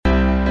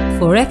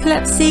For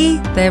epilepsy,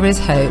 there is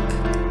hope.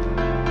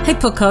 Hey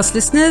podcast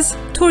listeners,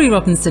 Tori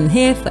Robinson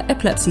here for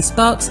Epilepsy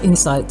Sparks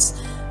Insights,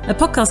 a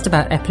podcast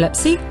about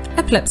epilepsy,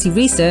 epilepsy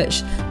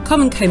research,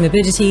 common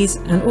comorbidities,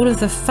 and all of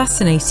the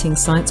fascinating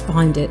science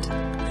behind it.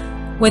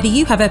 Whether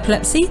you have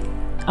epilepsy,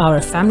 are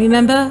a family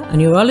member, a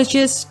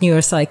neurologist,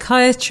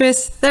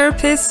 neuropsychiatrist,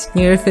 therapist,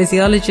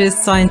 neurophysiologist,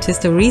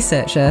 scientist, or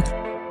researcher,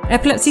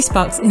 Epilepsy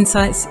Sparks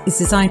Insights is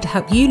designed to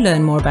help you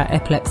learn more about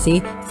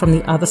epilepsy from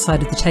the other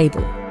side of the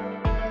table.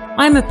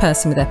 I'm a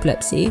person with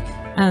epilepsy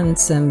and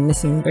some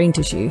missing brain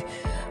tissue.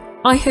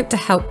 I hope to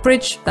help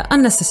bridge the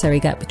unnecessary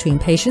gap between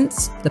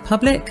patients, the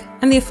public,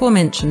 and the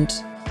aforementioned.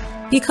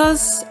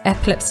 Because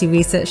epilepsy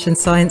research and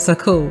science are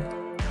cool.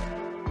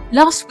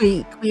 Last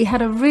week, we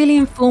had a really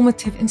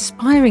informative,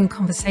 inspiring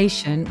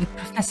conversation with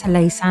Professor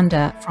Leigh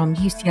Sander from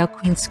UCL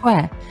Queen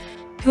Square,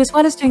 who, as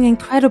well as doing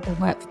incredible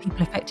work for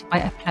people affected by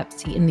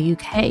epilepsy in the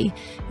UK,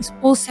 is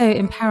also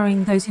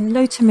empowering those in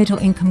low to middle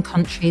income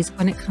countries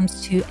when it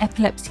comes to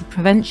epilepsy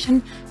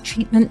prevention,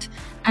 treatment,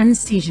 and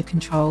seizure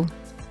control.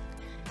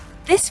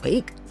 This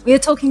week, we are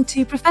talking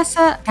to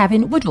Professor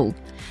Gavin Woodall,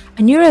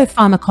 a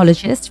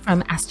neuropharmacologist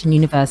from Aston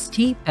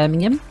University,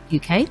 Birmingham,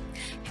 UK,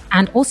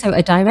 and also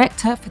a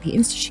director for the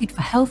Institute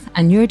for Health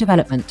and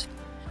Neurodevelopment.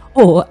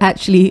 Or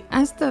actually,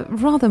 as the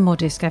rather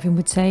modest Gavin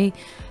would say,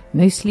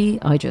 mostly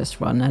I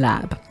just run a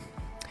lab.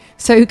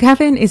 So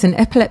Gavin is an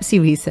epilepsy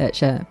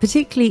researcher,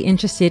 particularly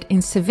interested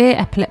in severe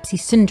epilepsy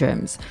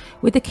syndromes,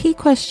 with the key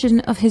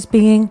question of his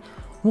being,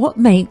 what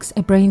makes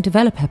a brain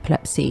develop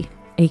epilepsy,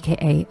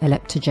 aka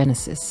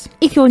epileptogenesis?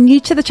 If you're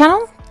new to the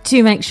channel,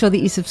 do make sure that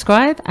you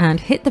subscribe and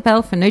hit the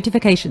bell for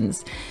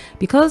notifications,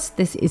 because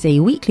this is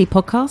a weekly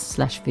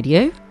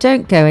podcast/video.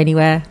 Don't go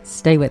anywhere,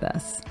 stay with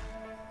us.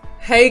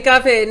 Hey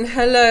Gavin,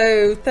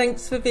 hello,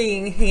 thanks for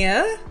being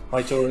here.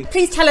 Hi Tori.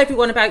 Please tell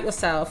everyone about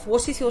yourself.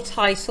 What is your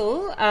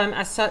title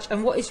as such,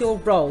 and what is your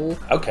role?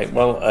 Okay,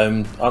 well,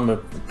 I'm a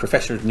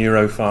professor of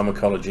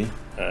neuropharmacology,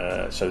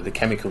 so the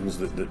chemicals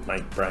that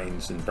make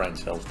brains and brain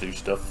cells do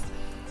stuff,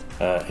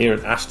 here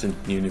at Aston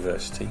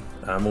University.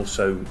 I'm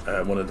also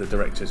one of the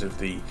directors of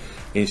the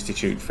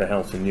Institute for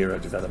Health and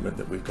Neurodevelopment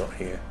that we've got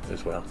here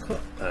as well. Cool.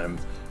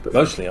 But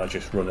mostly I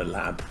just run a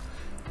lab,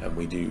 and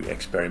we do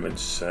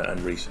experiments and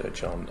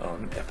research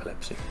on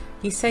epilepsy.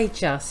 You say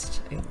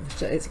just,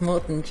 it's more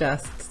than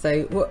just.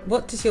 So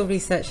what does your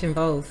research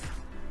involve?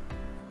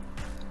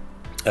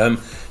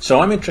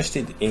 So I'm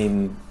interested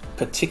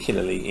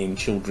particularly in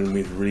children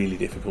with really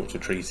difficult to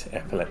treat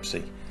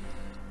epilepsy.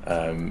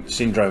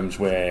 Syndromes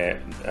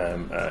where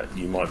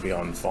you might be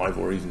on 5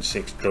 or even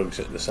 6 drugs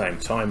at the same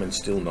time and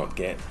still not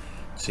get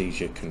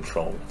seizure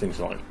control. Things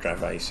like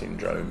Dravet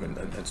syndrome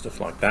and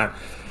stuff like that.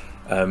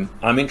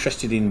 I'm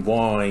interested in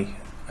why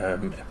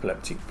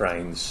epileptic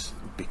brains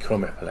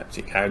become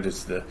epileptic. How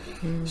does the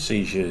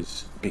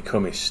seizures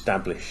become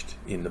established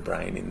in the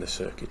brain, in the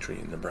circuitry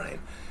in the brain?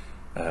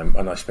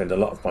 And I spend a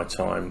lot of my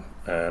time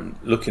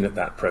looking at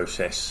that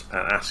process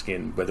and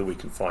asking whether we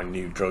can find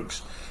new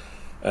drugs,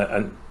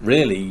 and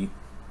really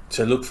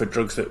to look for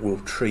drugs that will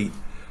treat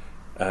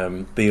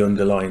the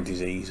underlying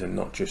disease and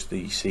not just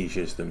the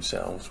seizures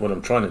themselves. What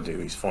I'm trying to do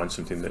is find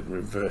something that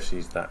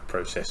reverses that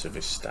process of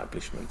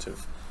establishment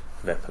of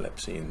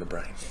epilepsy in the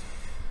brain.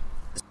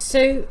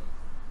 So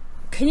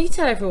can you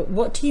tell everyone,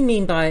 what do you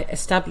mean by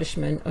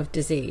establishment of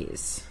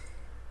disease?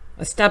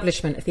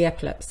 Establishment of the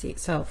epilepsy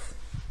itself?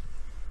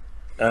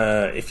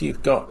 If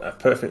you've got a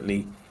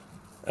perfectly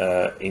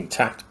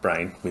intact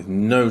brain with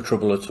no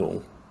trouble at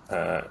all,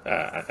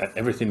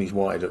 everything is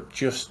wired up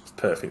just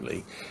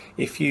perfectly.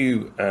 If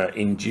you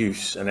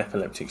induce an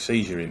epileptic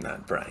seizure in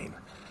that brain,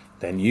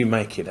 then you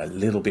make it a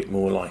little bit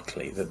more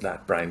likely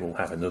that brain will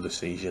have another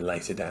seizure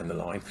later down the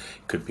line.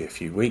 Could be a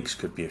few weeks,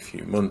 could be a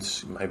few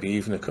months, maybe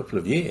even a couple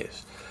of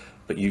years.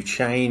 But you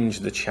change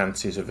the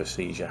chances of a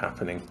seizure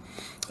happening.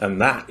 And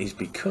that is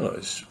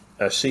because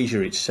a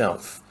seizure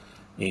itself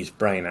is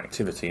brain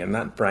activity, and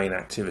that brain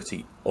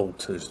activity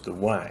alters the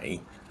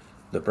way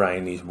the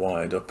brain is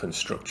wired up and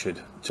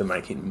structured to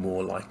make it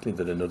more likely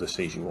that another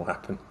seizure will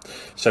happen.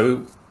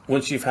 So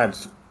once you've had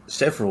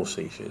several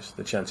seizures,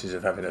 the chances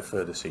of having a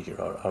further seizure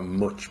are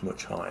much,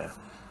 much higher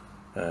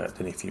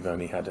than if you've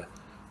only had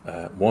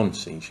one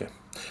seizure.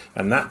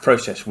 And that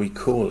process, we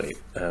call it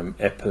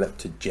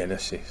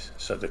epileptogenesis,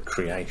 so the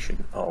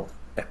creation of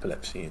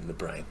epilepsy in the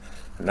brain.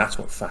 And that's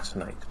what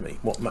fascinates me.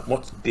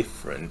 What's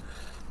different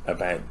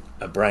about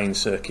a brain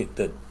circuit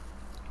that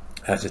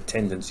has a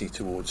tendency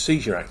towards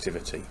seizure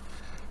activity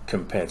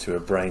compared to a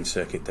brain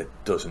circuit that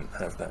doesn't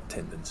have that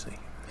tendency?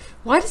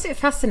 Why does it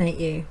fascinate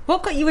you?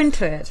 What got you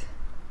into it?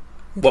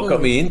 What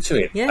got me into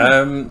it?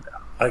 Yeah.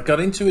 I got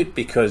into it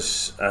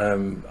because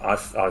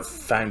I've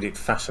found it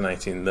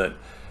fascinating that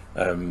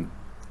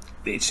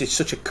it's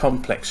such a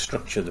complex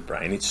structure, the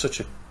brain. It's such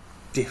a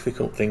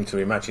difficult thing to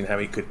imagine how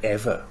it could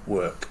ever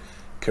work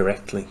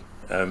correctly.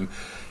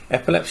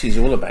 Epilepsy is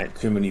all about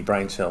too many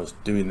brain cells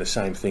doing the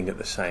same thing at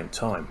the same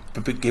time.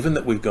 But given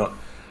that we've got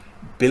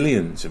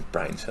billions of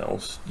brain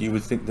cells, you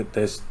would think that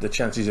there's the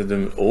chances of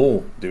them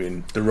all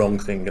doing the wrong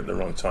thing at the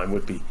wrong time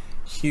would be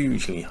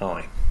hugely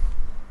high.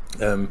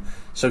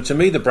 So to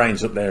me, the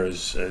brain's up there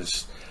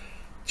as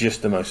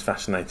just the most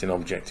fascinating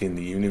object in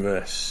the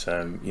universe.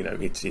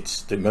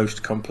 It's the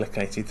most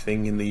complicated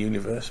thing in the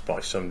universe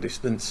by some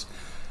distance,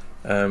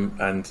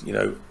 and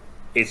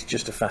it's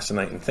just a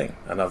fascinating thing.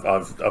 And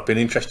I've been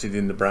interested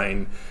in the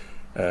brain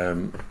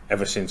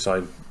ever since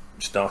I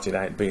started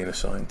out being a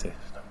scientist.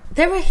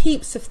 There are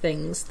heaps of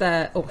things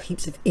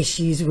heaps of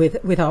issues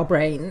with our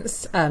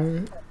brains,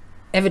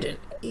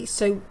 evidently.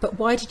 So, but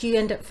why did you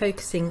end up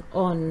focusing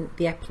on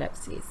the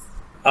epilepsies?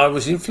 I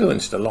was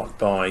influenced a lot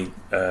by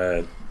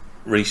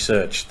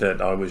research that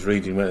I was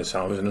reading when I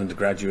was an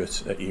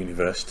undergraduate at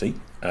university,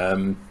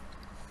 and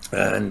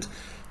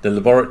the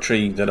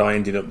laboratory that I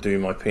ended up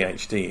doing my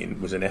PhD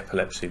in was an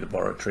epilepsy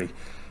laboratory,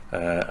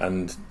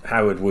 and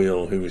Howard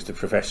Wheel, who was the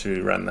professor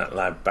who ran that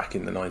lab back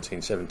in the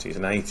 1970s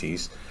and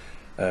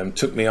 80s,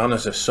 took me on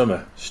as a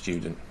summer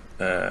student,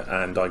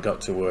 and I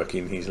got to work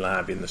in his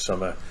lab in the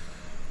summer,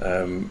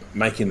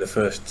 making the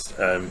first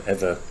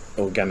ever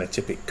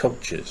organotypic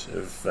cultures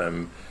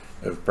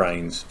of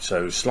brains.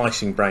 So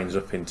slicing brains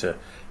up into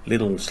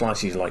little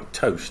slices like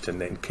toast, and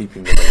then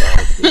keeping them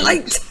alive.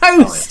 Like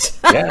toast.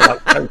 Yeah,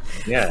 like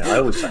toast. Yeah, I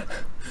always say.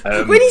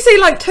 When you say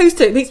like toast,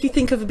 it makes me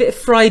think of a bit of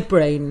fried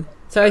brain.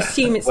 So I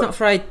assume it's not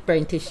fried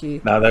brain tissue.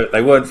 No,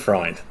 they weren't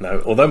fried.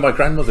 No, although my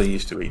grandmother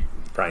used to eat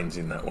brains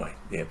in that way.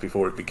 Yeah,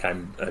 before it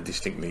became a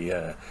distinctly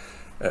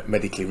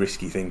medically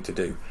risky thing to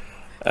do.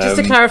 Just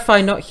to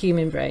clarify, not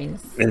human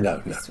brains.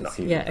 No, not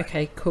human. Yeah, brain.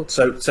 okay, cool.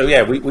 So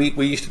yeah,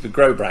 we used to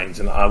grow brains,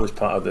 and I was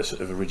part of the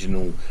sort of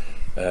original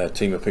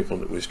team of people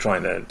that was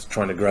trying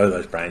to grow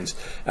those brains.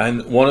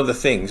 And one of the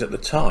things at the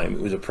time,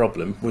 it was a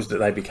problem, was that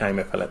they became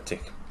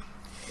epileptic.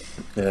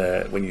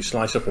 When you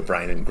slice up a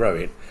brain and grow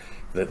it,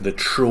 the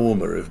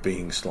trauma of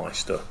being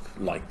sliced up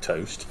like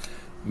toast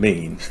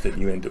means that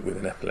you end up with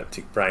an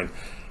epileptic brain.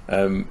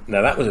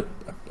 Now that was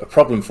a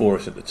problem for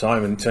us at the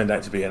time, and turned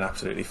out to be an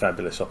absolutely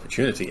fabulous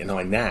opportunity, and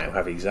I now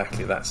have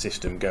exactly that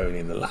system going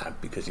in the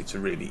lab, because it's a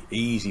really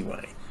easy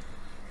way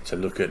to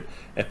look at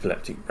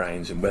epileptic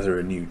brains, and whether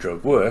a new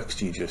drug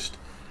works, you just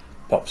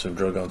pop some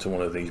drug onto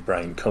one of these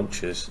brain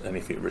cultures, and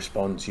if it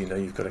responds,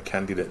 you've got a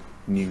candidate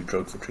new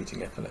drug for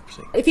treating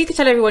epilepsy. If you could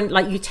tell everyone,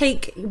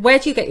 where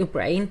do you get your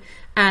brain?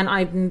 And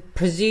I'm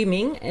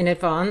presuming in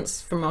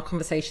advance from our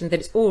conversation that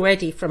it's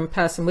already from a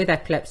person with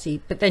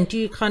epilepsy, but then do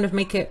you kind of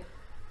make it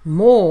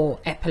more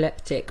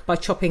epileptic by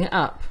chopping it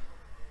up?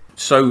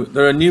 So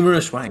there are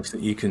numerous ways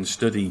that you can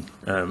study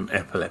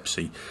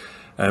epilepsy.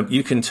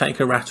 You can take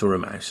a rat or a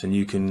mouse and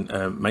you can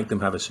make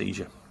them have a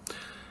seizure.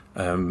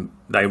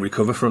 They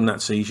recover from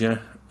that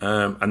seizure,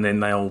 and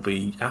then they'll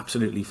be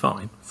absolutely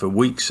fine for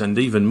weeks and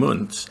even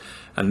months,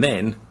 and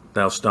then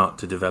they'll start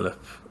to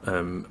develop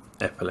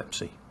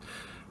epilepsy.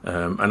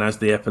 And as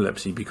the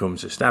epilepsy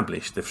becomes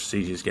established, the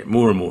seizures get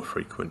more and more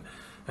frequent,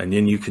 and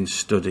then you can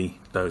study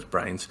those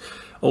brains.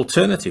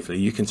 Alternatively,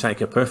 you can take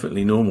a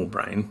perfectly normal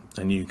brain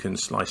and you can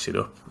slice it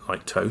up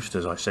like toast,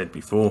 as I said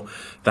before.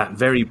 That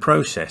very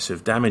process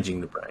of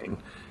damaging the brain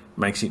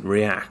makes it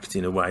react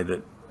in a way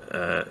that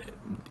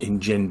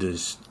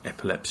engenders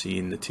epilepsy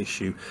in the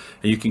tissue,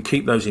 and you can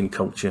keep those in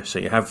culture, so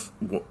you have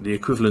the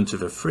equivalent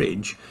of a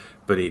fridge,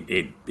 but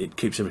it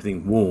keeps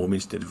everything warm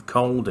instead of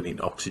cold, and it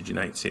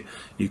oxygenates it.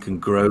 You can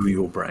grow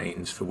your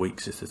brains for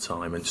weeks at a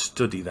time and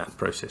study that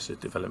process of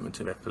development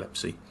of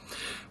epilepsy.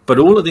 But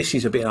all of this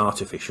is a bit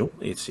artificial.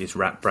 It's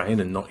rat brain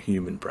and not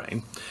human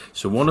brain.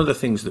 So one of the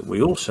things that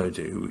we also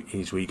do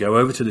is we go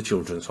over to the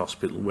Children's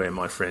Hospital, where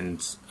my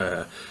friends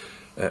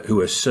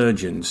who are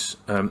surgeons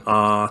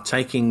are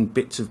taking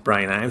bits of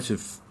brain out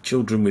of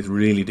children with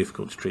really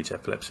difficult to treat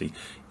epilepsy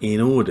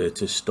in order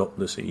to stop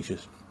the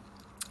seizures.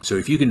 So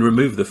if you can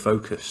remove the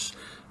focus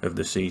of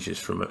the seizures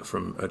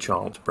from a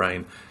child's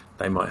brain,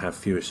 they might have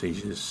fewer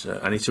seizures,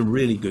 and it's a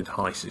really good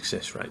high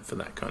success rate for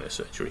that kind of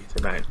surgery.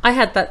 I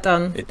had that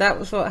done. That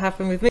was what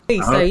happened with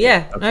me.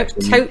 So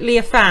totally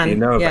a fan. You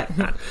know about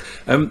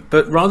that.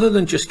 But rather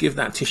than just give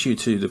that tissue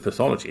to the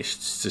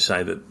pathologists to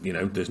say that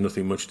there's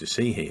nothing much to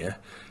see here,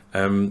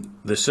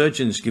 the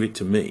surgeons give it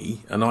to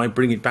me, and I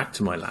bring it back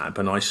to my lab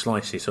and I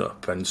slice it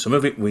up, and some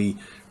of it we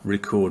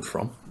record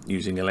from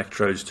using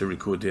electrodes to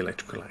record the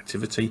electrical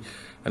activity,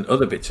 and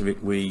other bits of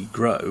it we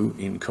grow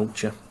in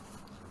culture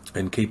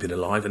and keep it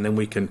alive, and then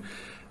we can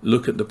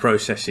look at the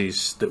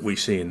processes that we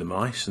see in the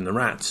mice and the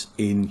rats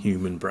in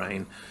human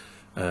brain,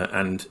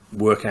 and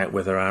work out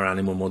whether our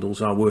animal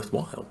models are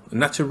worthwhile.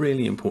 And that's a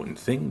really important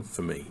thing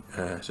for me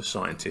as a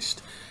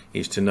scientist,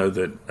 is to know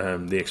that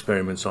the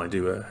experiments I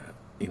do are,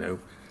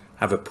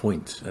 have a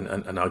point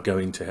and are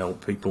going to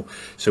help people.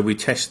 So we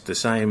test the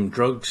same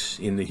drugs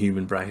in the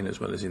human brain as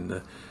well as in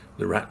the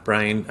rat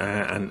brain,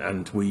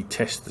 and we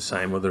test the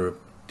same other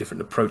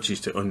different approaches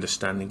to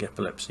understanding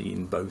epilepsy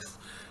in both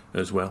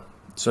as well.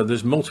 So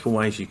there's multiple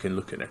ways you can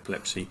look at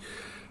epilepsy.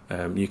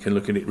 You can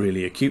look at it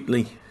really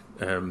acutely,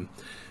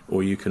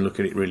 or you can look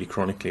at it really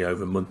chronically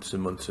over months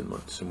and months and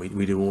months, and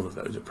we do all of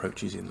those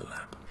approaches in the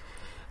lab.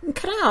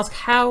 Can I ask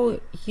how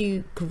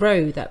you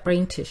grow that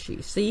brain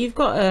tissue? So you've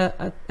got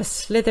a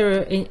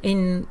slither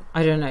in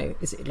I don't know,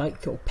 is it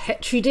like your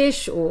petri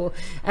dish, or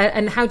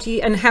and how do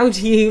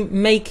you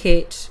make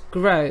it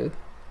grow?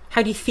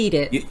 How do you feed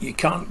it? You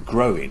can't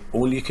grow it.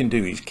 All you can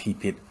do is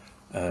keep it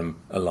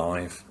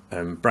alive.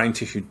 Brain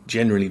tissue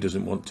generally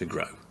doesn't want to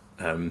grow.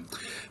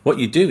 What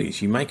you do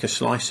is you make a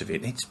slice of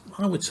it. It's,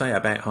 I would say,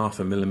 about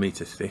 0.5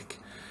 millimetre thick.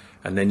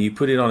 And then you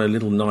put it on a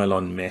little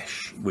nylon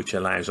mesh, which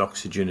allows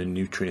oxygen and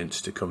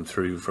nutrients to come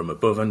through from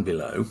above and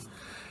below.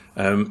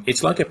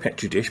 It's like a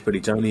petri dish, but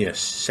it's only 1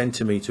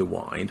 centimetre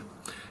wide.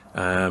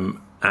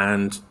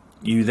 And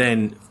you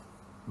then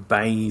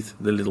bathe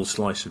the little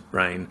slice of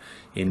brain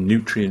in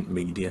nutrient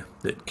media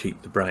that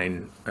keep the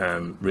brain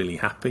really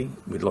happy,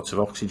 with lots of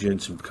oxygen,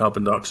 some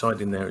carbon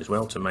dioxide in there as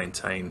well to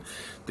maintain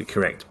the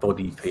correct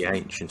body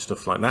pH and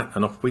stuff like that.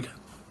 And off we go.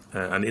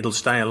 And it'll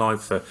stay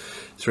alive for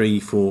 3,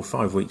 4,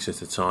 5 weeks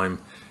at a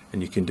time,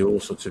 and you can do all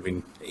sorts of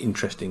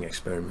interesting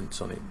experiments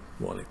on it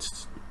while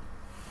it's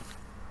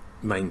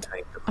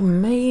maintained.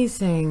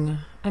 Amazing.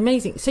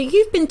 So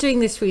you've been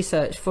doing this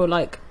research for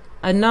like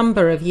a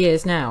number of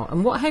years now,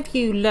 and what have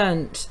you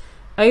learnt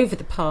over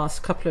the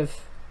past couple of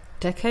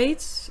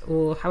decades,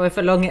 or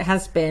however long it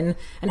has been,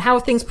 and how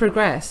have things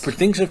progressed?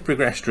 Things have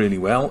progressed really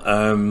well.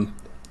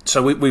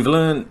 So we've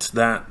learnt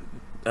that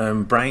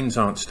brains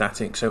aren't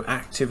static, so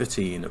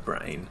activity in a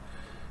brain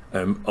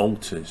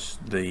alters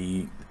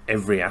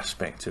every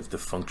aspect of the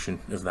function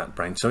of that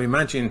brain. So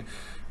imagine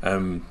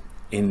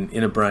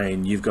in a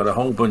brain you've got a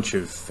whole bunch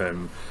of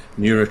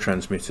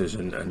neurotransmitters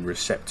and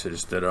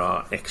receptors that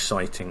are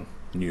exciting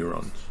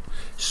neurons,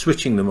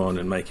 switching them on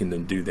and making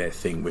them do their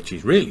thing, which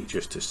is really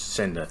just to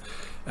send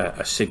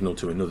a signal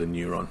to another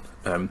neuron.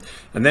 And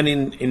then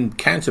in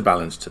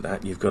counterbalance to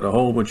that, you've got a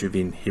whole bunch of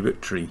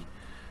inhibitory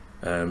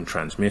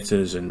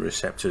transmitters and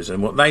receptors,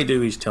 and what they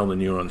do is tell the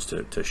neurons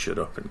to shut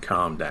up and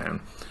calm down,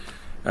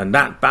 and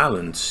that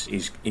balance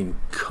is in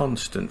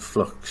constant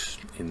flux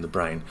in the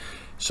brain.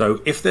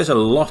 So if there's a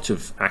lot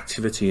of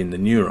activity in the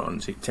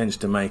neurons, it tends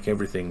to make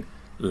everything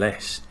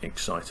less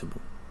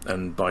excitable,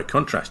 and by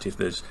contrast, if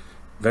there's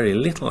very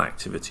little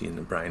activity in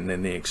the brain,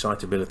 then the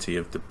excitability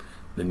of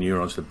the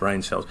neurons, the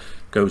brain cells,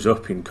 goes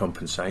up in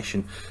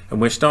compensation. And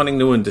we're starting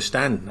to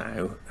understand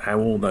now how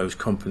all those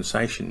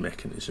compensation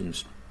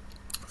mechanisms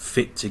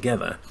fit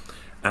together,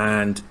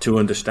 and to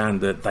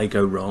understand that they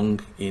go wrong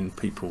in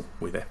people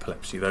with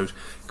epilepsy. Those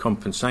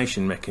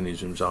compensation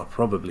mechanisms are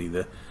probably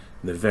the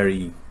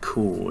very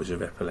cause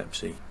of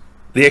epilepsy.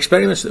 The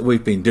experiments that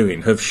we've been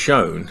doing have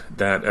shown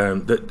that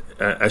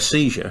a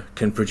seizure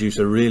can produce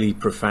a really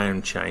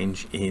profound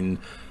change in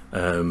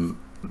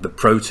the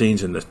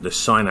proteins and the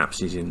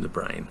synapses in the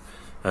brain,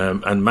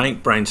 and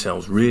make brain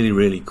cells really,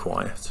 really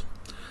quiet.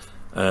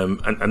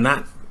 And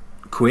that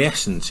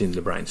quiescence in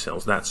the brain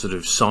cells, that sort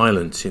of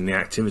silence in the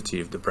activity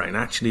of the brain,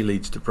 actually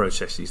leads to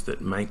processes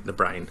that make the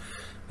brain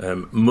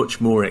much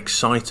more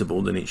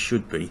excitable than it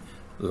should be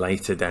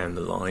later down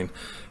the line.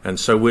 And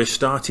so we're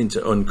starting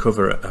to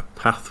uncover a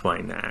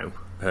pathway now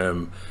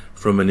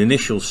from an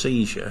initial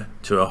seizure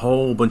to a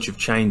whole bunch of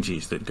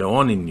changes that go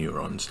on in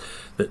neurons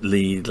that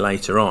lead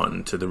later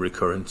on to the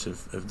recurrence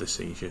of the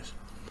seizures.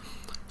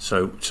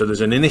 So there's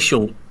an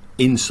initial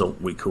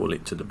insult, we call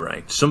it, to the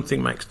brain.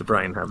 Something makes the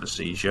brain have a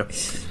seizure,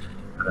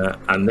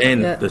 and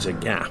then there's a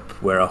gap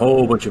where a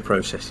whole bunch of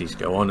processes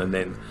go on, and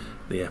then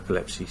the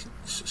epilepsy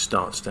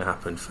starts to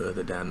happen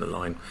further down the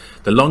line.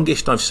 The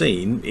longest I've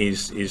seen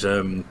is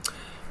a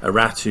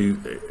rat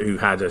who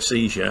had a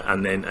seizure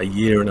and then a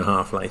year and a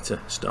half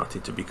later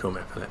started to become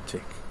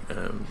epileptic.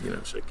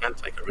 So it can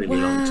take a really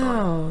long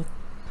time.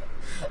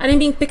 And I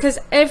mean, because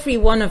every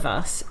one of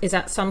us is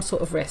at some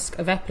sort of risk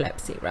of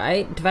epilepsy,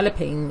 right?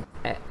 Developing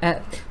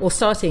or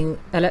starting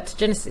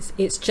epileptogenesis.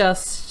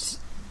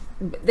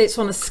 It's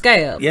on a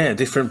scale. Yeah,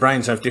 different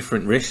brains have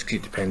different risks.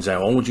 It depends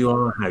how old you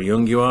are, how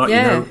young you are.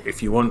 Yeah.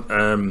 If you want,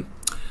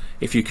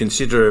 if you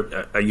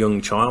consider a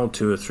young child,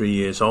 2 or 3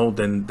 years old,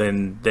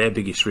 then their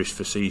biggest risk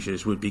for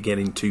seizures would be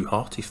getting too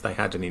hot if they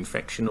had an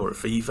infection or a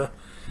fever.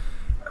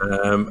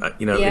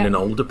 In an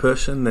older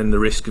person, then the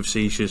risk of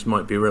seizures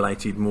might be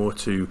related more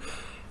to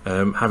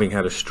having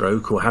had a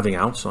stroke or having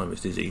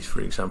Alzheimer's disease,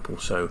 for example.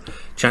 So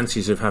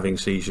chances of having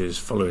seizures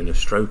following a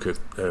stroke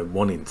are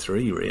 1 in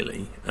 3,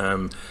 really.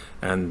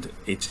 And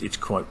it's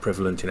quite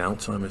prevalent in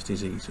Alzheimer's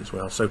disease as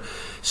well. So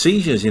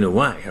seizures, in a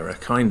way, are a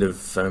kind of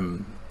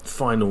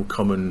final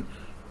common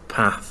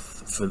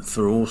path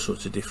for all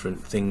sorts of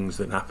different things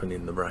that happen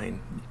in the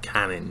brain. You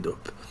can end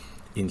up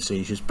in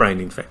seizures. Brain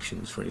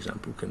infections, for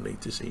example, can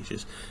lead to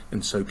seizures,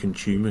 and so can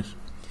tumours.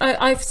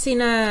 I've seen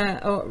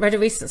read a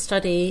recent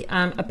study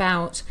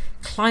about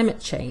climate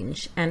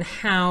change and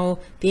how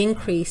the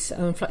increase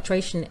and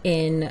fluctuation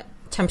in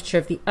temperature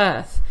of the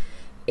Earth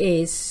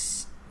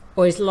is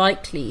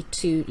likely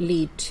to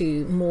lead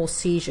to more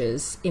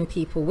seizures in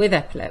people with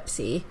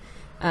epilepsy,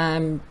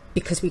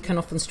 because we can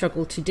often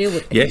struggle to deal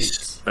with the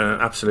heat.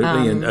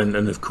 Absolutely.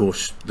 And of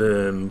course,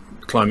 the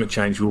climate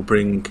change will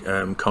bring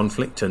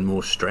conflict and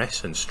more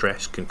stress, and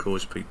stress can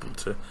cause people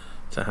to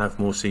to have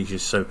more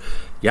seizures. So,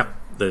 yep,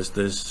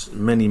 there's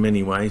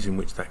many ways in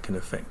which that can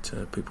affect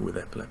people with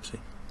epilepsy.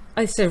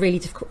 It's a really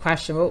difficult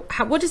question. Well,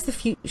 what does the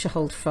future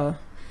hold for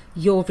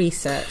your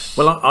research?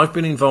 Well, I've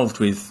been involved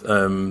with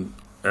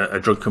a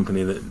drug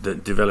company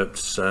that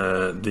develops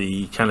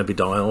the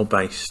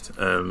cannabidiol-based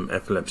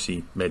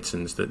epilepsy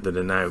medicines that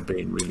are now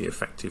being really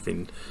effective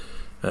in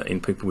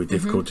people with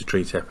difficult to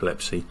treat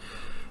epilepsy.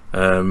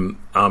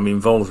 I'm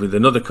involved with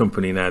another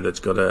company now that's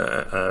got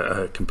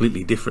a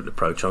completely different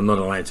approach. I'm not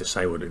allowed to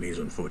say what it is,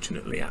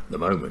 unfortunately, at the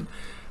moment.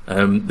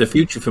 The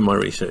future for my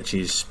research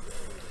is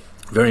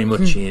very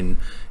much in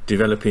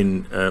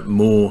developing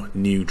more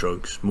new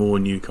drugs, more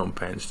new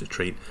compounds to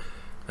treat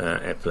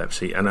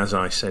epilepsy, and as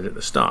I said at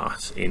the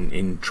start,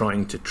 in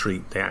trying to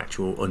treat the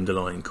actual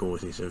underlying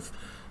causes of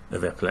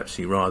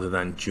epilepsy rather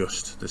than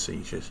just the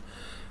seizures.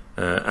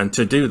 And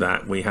to do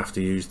that, we have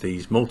to use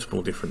these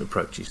multiple different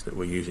approaches that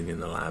we're using in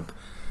the lab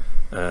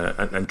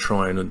and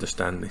try and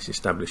understand this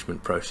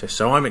establishment process.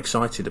 So I'm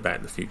excited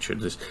about the future.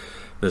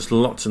 There's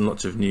lots and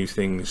lots of new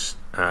things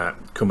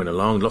coming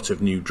along, lots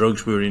of new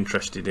drugs we're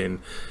interested in.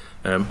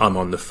 I'm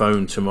on the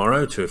phone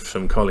tomorrow to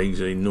some colleagues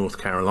in North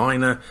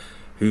Carolina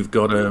who've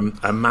got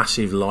a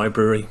massive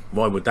library.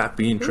 Why would that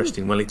be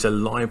interesting? Well, it's a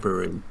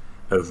library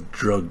of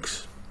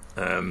drugs.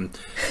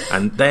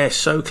 And they're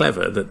so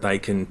clever that they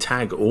can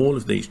tag all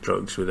of these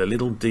drugs with a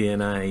little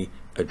DNA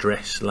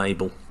address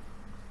label.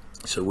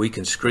 So we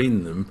can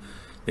screen them,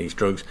 these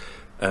drugs.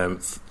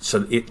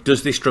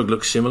 Does this drug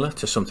look similar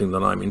to something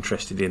that I'm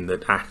interested in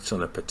that acts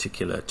on a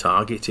particular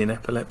target in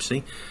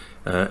epilepsy?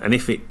 And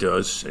if it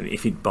does, and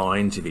if it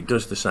binds, if it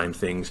does the same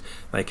things,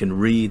 they can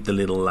read the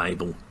little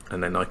label,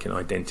 and then I can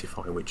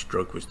identify which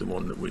drug was the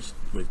one that was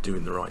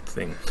doing the right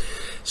thing.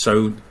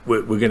 So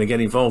we're going to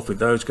get involved with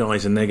those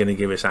guys, and they're going to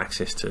give us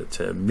access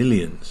to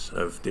millions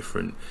of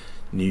different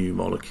new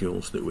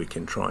molecules that we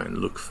can try and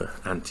look for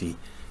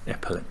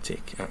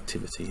anti-epileptic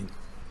activity in.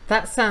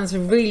 That sounds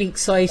really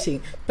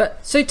exciting.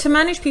 But so to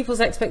manage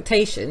people's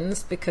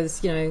expectations,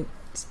 because, you know,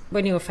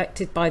 when you're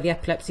affected by the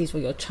epilepsies or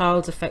your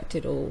child's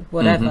affected or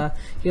whatever,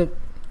 you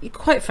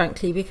quite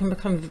frankly, we can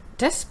become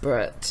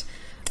desperate.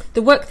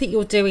 The work that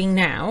you're doing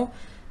now,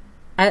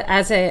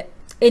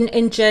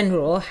 in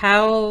general,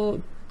 how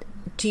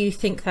do you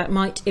think that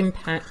might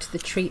impact the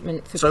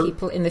treatment for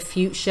people in the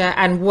future,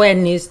 and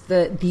when is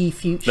the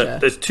future?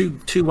 There's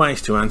two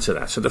ways to answer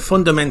that. So the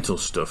fundamental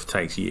stuff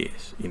takes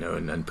years, you know,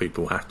 and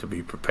people have to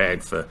be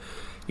prepared for,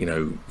 you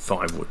know,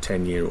 5 or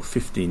 10 year or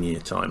 15 year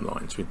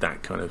timelines with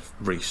that kind of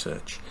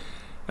research.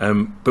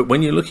 But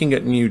when you're looking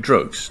at new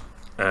drugs,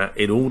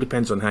 it all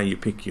depends on how you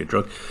pick your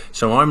drug.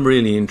 So I'm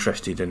really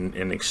interested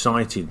and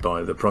excited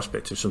by the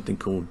prospect of something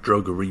called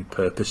drug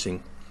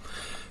repurposing.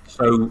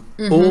 So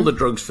all the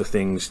drugs for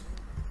things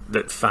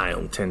that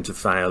fail tend to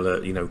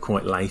fail, you know,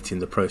 quite late in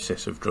the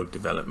process of drug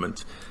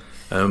development.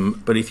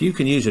 But if you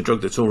can use a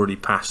drug that's already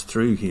passed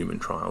through human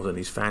trials and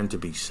is found to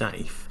be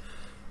safe,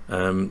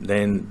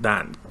 then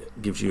that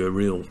gives you a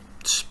real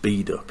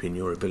speed up in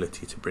your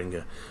ability to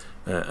bring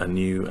a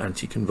new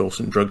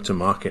anticonvulsant drug to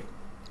market.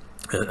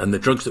 And the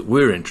drugs that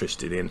we're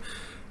interested in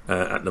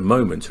at the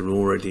moment are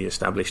already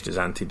established as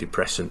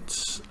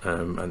antidepressants,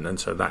 and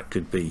so that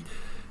could be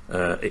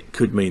it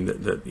could mean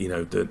that you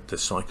know the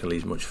cycle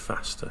is much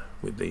faster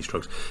with these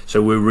drugs.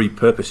 So we're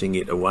repurposing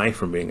it away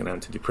from being an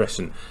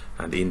antidepressant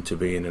and into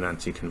being an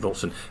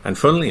anticonvulsant. And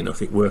funnily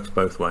enough, it works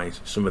both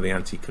ways. Some of the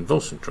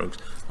anticonvulsant drugs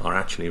are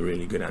actually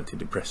really good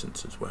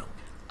antidepressants as well.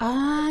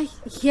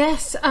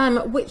 Yes.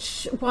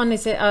 Which one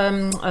is it?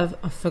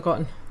 I've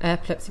forgotten.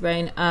 Epilepsy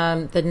Brain.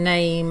 The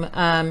name.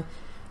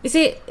 Is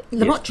it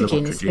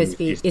lamotrigine? Is supposed to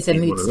be is a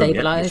mood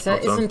stabilizer,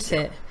 isn't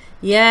it?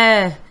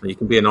 Yeah. So you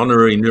can be an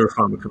honorary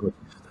neuropharmacologist.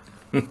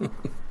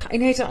 I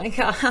know, don't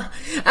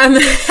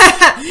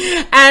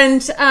I?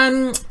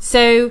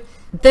 So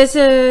there's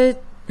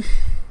at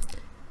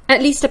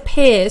least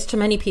appears to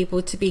many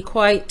people to be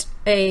quite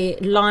a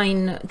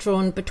line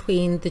drawn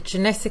between the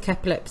genetic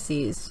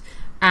epilepsies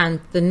and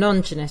the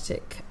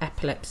non-genetic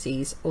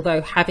epilepsies.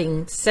 Although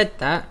having said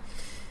that,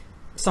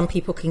 some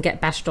people can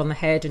get bashed on the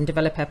head and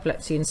develop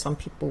epilepsy and some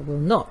people will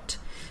not.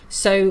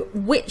 So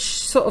what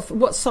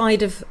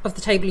side of the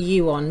table are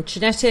you on?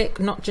 Genetic,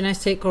 not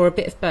genetic, or a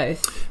bit of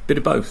both? Bit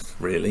of both,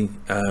 really.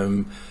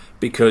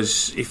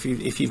 Because if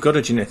you've got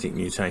a genetic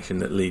mutation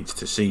that leads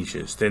to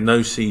seizures, then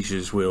those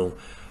seizures will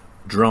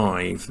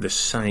drive the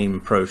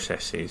same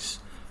processes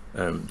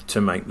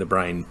to make the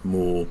brain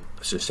more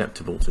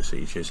susceptible to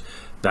seizures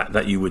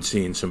that you would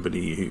see in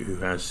somebody who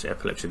has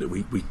epilepsy that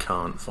we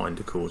can't find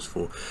a cause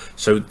for.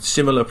 So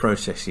similar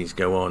processes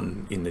go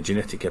on in the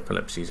genetic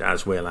epilepsies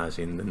as well as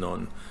in the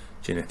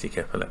non-genetic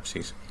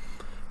epilepsies.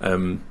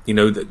 You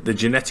know, the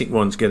genetic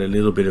ones get a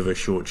little bit of a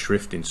short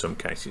shrift in some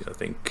cases, I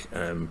think,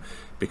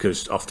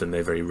 because often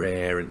they're very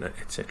rare, and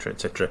et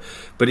cetera.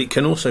 But it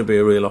can also be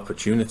a real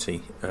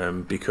opportunity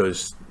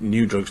because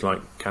new drugs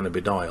like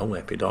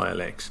cannabidiol,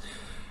 Epidiolex,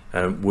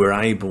 were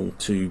able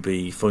to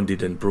be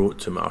funded and brought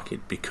to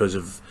market because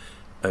of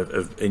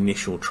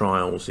initial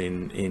trials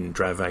in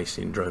Dravet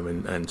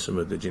syndrome and some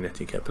of the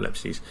genetic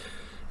epilepsies.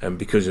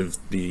 because of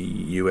the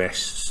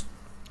US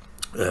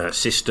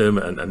system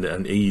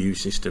and EU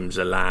systems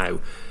allow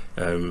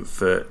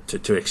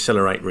to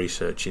accelerate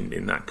research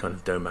in that kind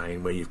of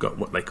domain where you've got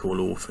what they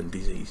call orphan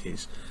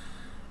diseases.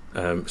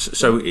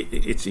 So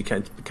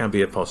it can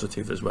be a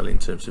positive as well in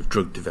terms of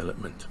drug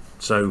development.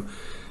 So,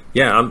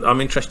 yeah,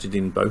 I'm interested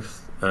in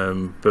both,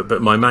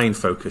 but my main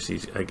focus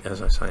is,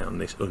 as I say, on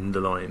this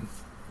underlying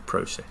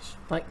process,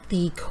 like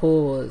the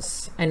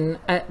cause, and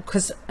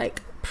because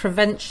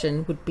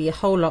prevention would be a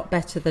whole lot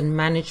better than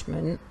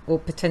management or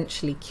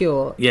potentially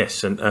cure.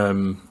 Yes, and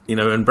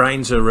and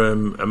brains are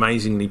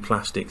amazingly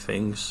plastic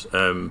things.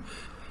 And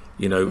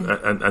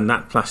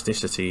that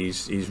plasticity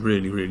is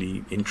really,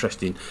 really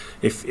interesting.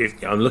 If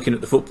I'm looking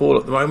at the football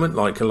at the moment,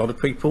 like a lot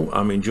of people,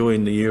 I'm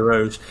enjoying the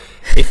Euros.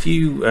 If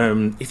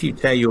you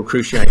tear your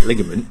cruciate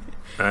ligament,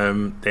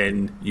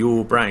 then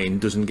your brain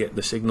doesn't get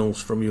the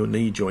signals from your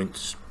knee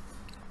joints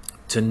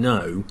to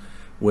know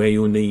where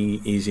your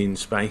knee is in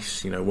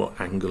space, what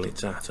angle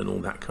it's at and all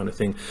that kind of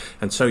thing.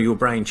 And so your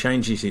brain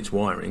changes its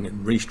wiring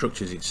and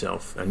restructures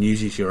itself and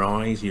uses your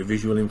eyes, your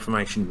visual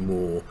information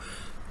more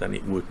than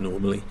it would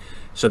normally.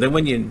 So then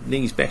when your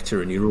knee's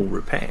better and you're all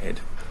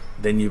repaired,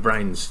 then your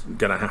brain's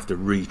going to have to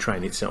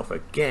retrain itself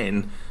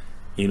again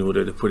in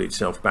order to put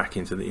itself back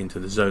into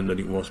the zone that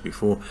it was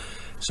before.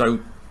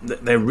 So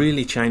they're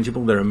really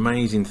changeable. They're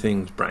amazing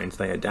things, brains.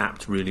 They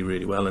adapt really,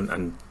 really well.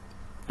 And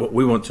what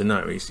we want to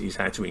know is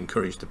how to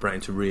encourage the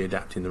brain to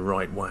readapt in the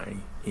right way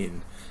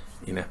in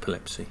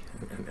epilepsy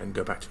and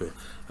go back to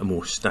a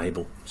more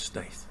stable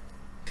state.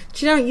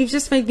 Do you know, you've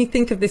just made me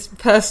think of this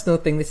personal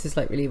thing. This is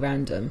like really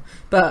random,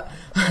 but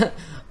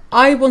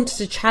I wanted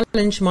to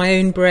challenge my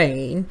own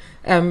brain.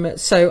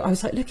 So I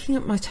was like looking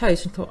at my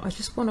toes and thought, I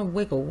just want to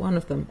wiggle one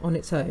of them on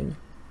its own.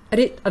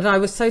 And I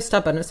was so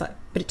stubborn. It's like,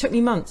 but it took me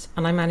months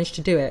and I managed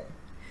to do it.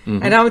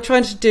 Mm-hmm. And I was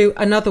trying to do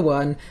another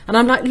one and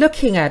I'm like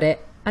looking at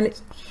it and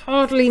it's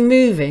hardly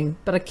moving,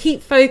 but I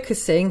keep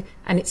focusing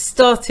and it's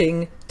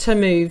starting to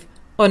move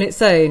on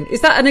its own.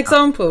 Is that an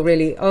example,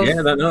 really?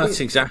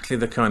 That's exactly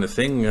the kind of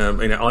thing.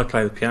 I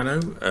play the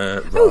piano.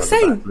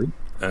 Same.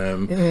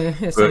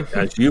 Badly. But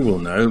as you will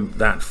know,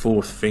 that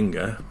fourth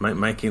finger,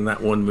 making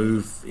that one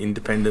move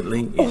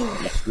independently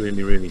is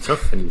really, really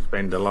tough, and you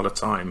spend a lot of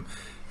time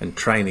and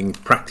training,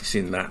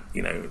 practicing that,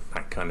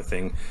 that kind of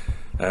thing.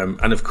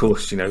 And of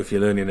course, if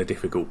you're learning a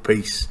difficult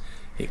piece,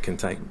 it can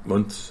take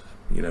months.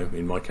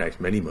 In my case,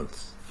 many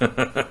months.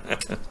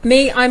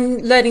 Me, I'm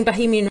learning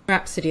Bohemian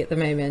Rhapsody at the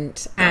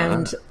moment,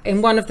 and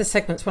in one of the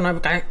segments when I'm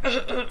going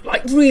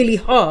like really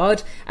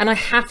hard, and I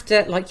have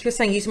to, like you were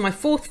saying, using my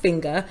fourth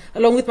finger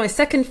along with my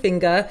second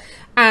finger,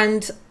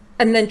 and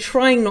then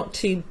trying not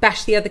to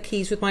bash the other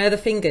keys with my other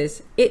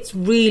fingers. It's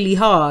really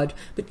hard,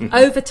 but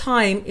over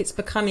time it's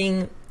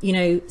becoming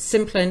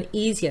simpler and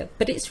easier,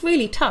 but it's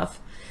really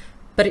tough.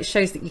 But it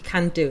shows that you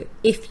can do it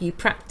if you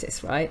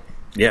practice, right?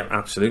 Yeah,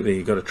 absolutely.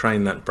 You've got to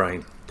train that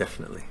brain,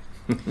 definitely.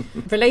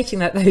 Relating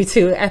that though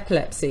to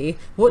epilepsy,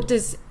 what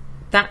does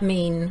that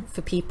mean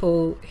for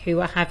people who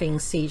are having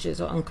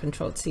seizures or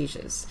uncontrolled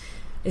seizures?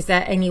 Is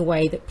there any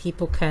way that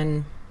people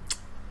can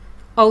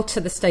alter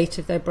the state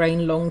of their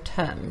brain long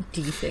term,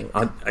 do you think?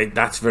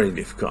 That's very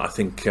difficult. I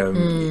think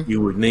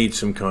you would need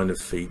some kind of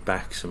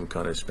feedback, some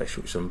kind of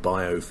some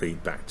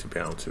biofeedback to be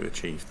able to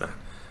achieve that.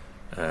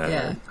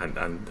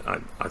 And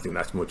I think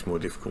that's a much more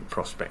difficult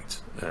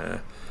prospect.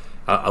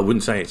 I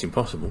wouldn't say it's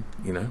impossible.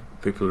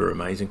 People are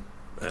amazing.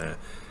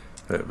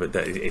 But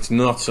it's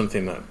not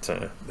something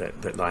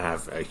that I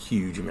have a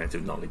huge amount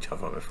of knowledge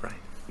of, I'm afraid.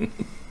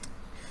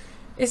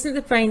 Isn't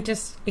the brain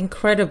just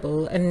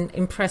incredible and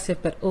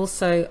impressive, but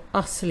also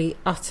utterly,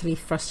 utterly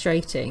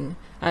frustrating?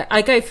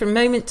 I go from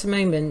moment to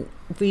moment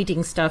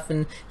reading stuff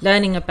and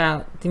learning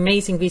about the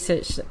amazing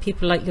research that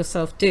people like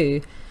yourself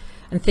do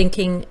and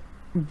thinking,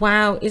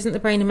 wow, isn't the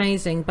brain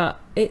amazing? But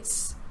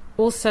it's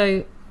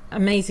also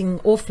amazing,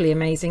 awfully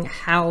amazing,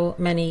 how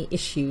many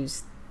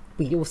issues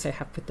we also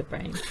have with the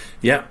brain.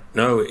 Yeah,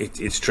 no,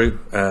 it's true.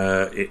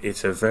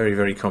 It's a very,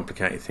 very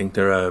complicated thing.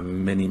 There are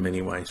many,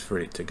 many ways for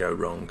it to go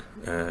wrong.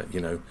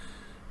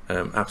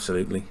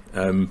 Absolutely.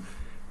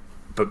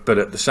 But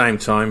at the same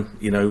time,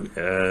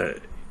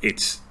 it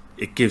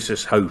gives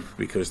us hope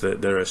because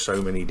there are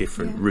so many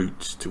different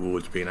routes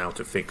towards being able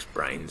to fix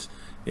brains.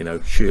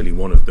 Surely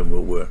one of them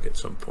will work at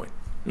some point.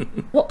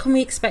 What can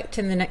we expect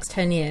in the next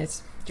 10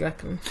 years, do you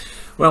reckon?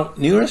 Well,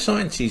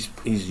 neuroscience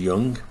is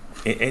young.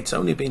 It's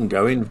only been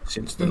going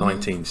since the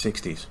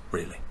 1960s,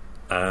 really.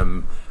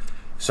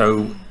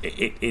 So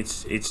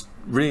it's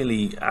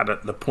really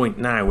at the point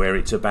now where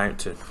it's about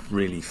to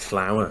really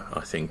flower,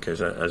 I think,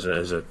 as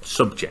a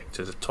subject,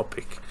 as a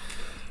topic.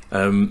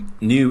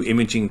 New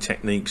imaging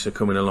techniques are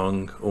coming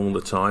along all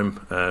the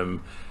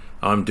time.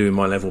 I'm doing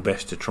my level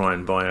best to try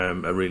and buy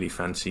a really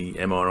fancy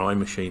MRI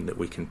machine that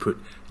we can put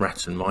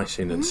rats and mice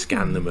in and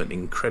scan them at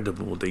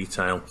incredible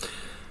detail.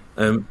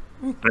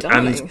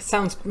 Darling,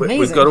 sounds amazing.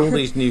 We've got all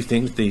these new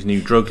things, these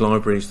new drug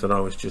libraries that I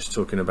was just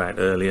talking about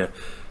earlier.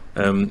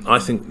 I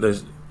think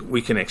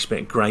we can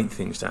expect great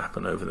things to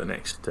happen over the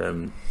next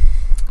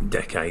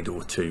decade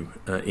or two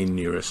in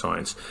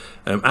neuroscience.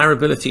 Our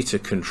ability to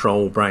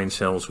control brain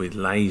cells with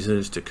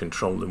lasers, to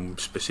control them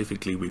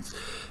specifically with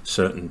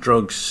certain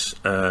drugs,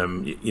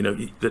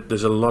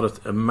 there's a lot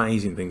of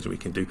amazing things that we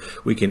can do.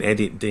 We can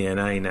edit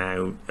DNA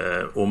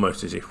now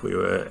almost as if we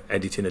were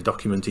editing a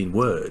document in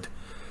Word.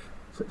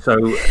 So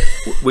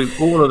with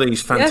all of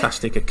these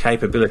fantastic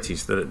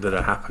capabilities that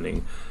are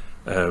happening,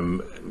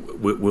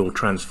 will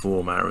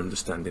transform our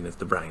understanding of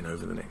the brain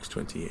over the next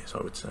 20 years,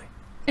 I would say.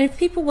 And if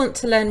people want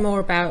to learn more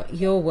about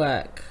your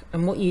work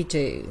and what you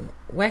do,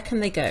 where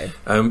can they go?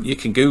 You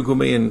can Google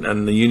me,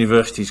 and the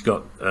university's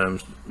got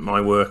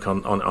my work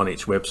on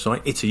its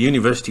website. It's a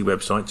university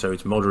website, so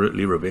it's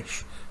moderately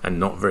rubbish and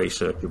not very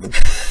searchable.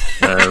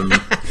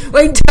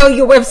 Won't tell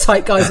your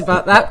website guys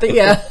about that, but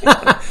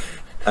yeah.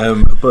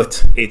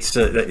 But it's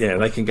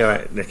they can go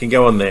out, they can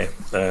go on there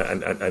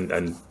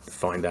and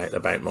find out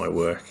about my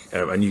work,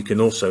 and you can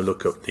also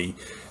look up the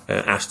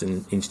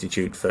Aston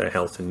Institute for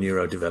Health and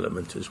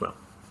Neurodevelopment as well,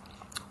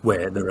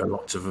 where there are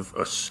lots of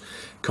us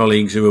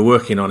colleagues who are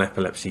working on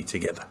epilepsy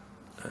together.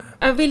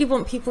 I really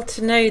want people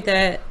to know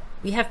that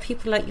we have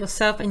people like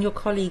yourself and your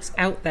colleagues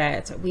out there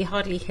that we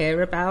hardly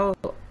hear about,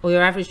 or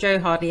your average Joe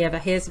hardly ever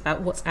hears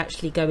about what's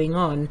actually going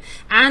on,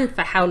 and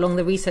for how long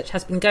the research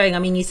has been going. I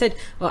mean, you said,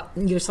 well,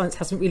 neuroscience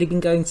hasn't really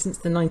been going since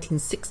the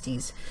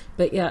 1960s,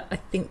 but yeah, I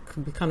think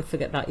we kind of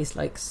forget that is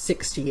like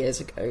 60 years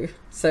ago.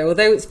 So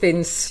although it's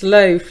been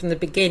slow from the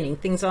beginning,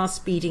 things are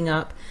speeding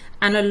up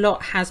and a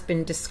lot has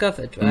been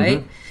discovered,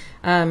 right?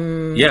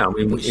 Mm-hmm.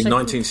 In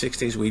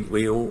 1960s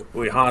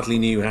we hardly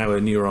knew how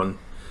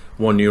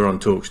one neuron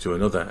talks to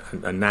another,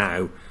 and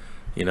now,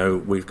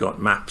 we've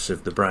got maps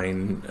of the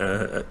brain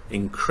at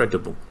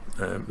incredible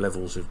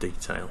levels of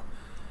detail.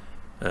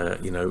 I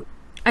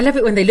love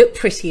it when they look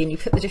pretty and you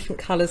put the different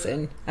colours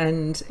in,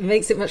 and it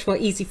makes it much more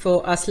easy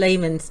for us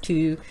laymen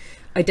to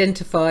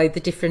identify the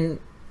different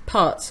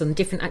parts and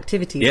different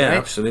activities. Yeah, right?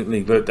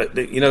 Absolutely. But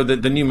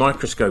the new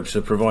microscopes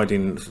are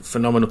providing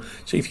phenomenal.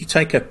 So if you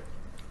take a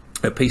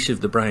piece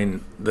of the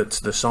brain that's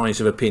the size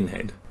of a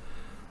pinhead,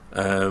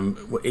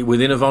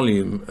 within a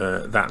volume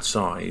that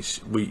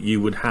size,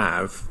 you would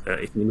have,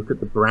 if you look at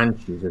the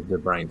branches of the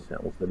brain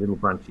cells, the little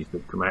branches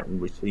that come out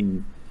and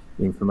receive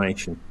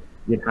information,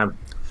 you'd have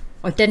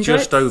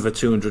just over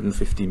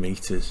 250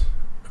 metres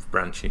of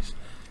branches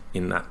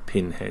in that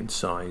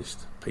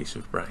pinhead-sized piece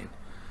of brain,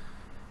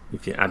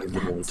 if you added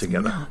them all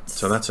together. Nuts.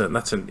 So that's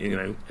an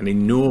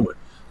enormous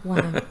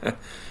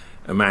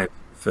amount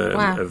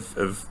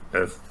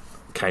of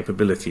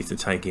capability to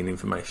take in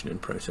information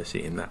and process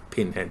it in that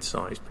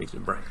pinhead-sized piece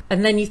of brain.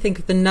 And then you think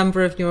of the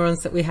number of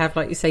neurons that we have,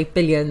 like you say,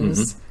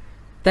 billions. Mm-hmm.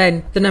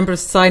 Then the number of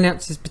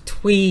synapses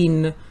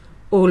between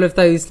all of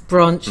those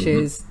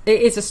branches. Mm-hmm.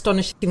 It is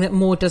astonishing that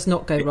more does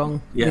not go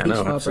wrong with each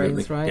of our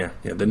brains, right?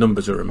 Yeah, the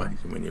numbers are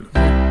amazing when you look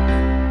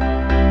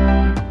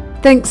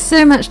Thanks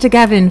so much to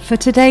Gavin for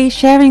today,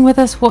 sharing with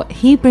us what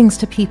he brings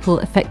to people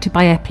affected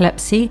by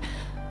epilepsy,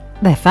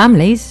 their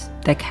families,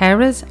 their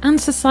carers,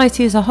 and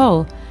society as a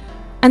whole.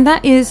 And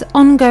that is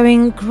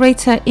ongoing,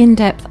 greater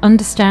in-depth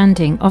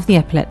understanding of the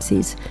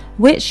epilepsies,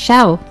 which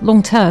shall,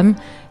 long-term,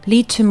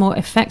 lead to more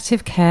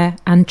effective care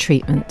and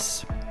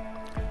treatments.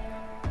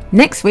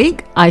 Next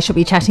week, I shall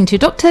be chatting to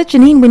Dr.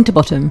 Janine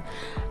Winterbottom,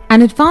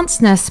 an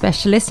advanced nurse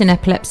specialist in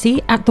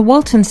epilepsy at the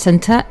Walton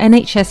Centre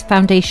NHS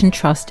Foundation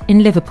Trust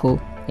in Liverpool,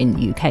 in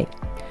the UK.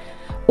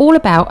 All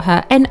about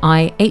her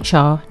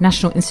NIHR,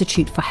 National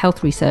Institute for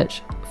Health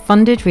Research,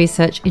 funded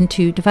research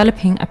into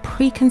developing a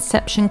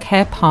preconception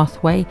care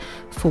pathway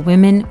for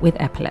women with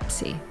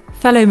epilepsy.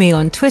 Follow me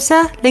on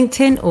Twitter,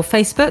 LinkedIn or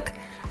Facebook,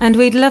 and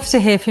we'd love to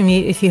hear from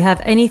you if you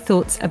have any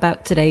thoughts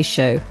about today's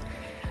show.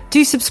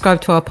 Do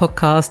subscribe to our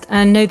podcast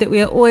and know that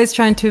we are always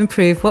trying to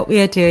improve what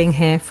we are doing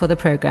here for the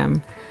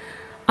programme.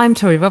 I'm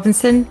Tori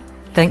Robinson.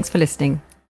 Thanks for listening.